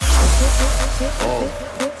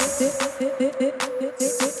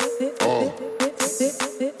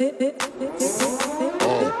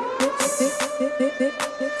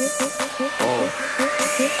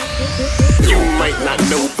You might not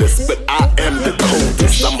know this, but I am the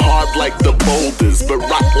coldest. I'm hard like the boulders, but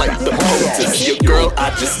rock like the POTUS. Your girl, I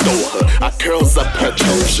just stole her. I curls up her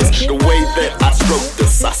atrocious. The way that I stroke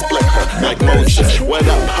this, I split her like motion. What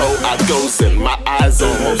up, ho? I goes in. My eyes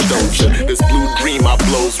almost ocean. This blue dream I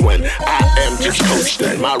blows when I am just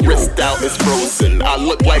coasting. My wrist out is frozen. I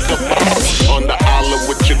look like a boss on the island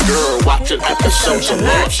with your girl, watching episodes of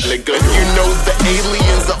Lost. Nigga, you know the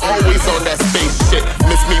aliens are always on that spaceship.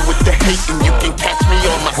 Miss me with the hate and you can catch me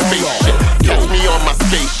on my spaceship. Catch me on my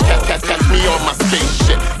spaceship. Catch me on my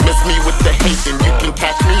spaceship. Miss me with the hate and you can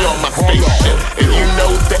catch me on my spaceship. And you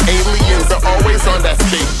know the aliens are always on that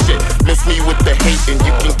spaceship. Miss me with the hate and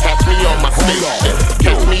you can catch me on my spaceship.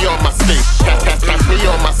 Catch me on my spaceship. Catch me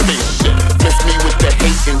on my spaceship. Miss me with the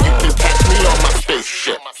hate and you can catch me on my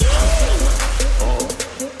spaceship.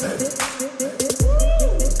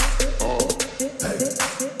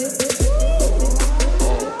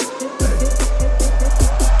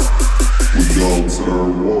 We go to the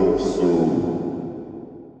wolves.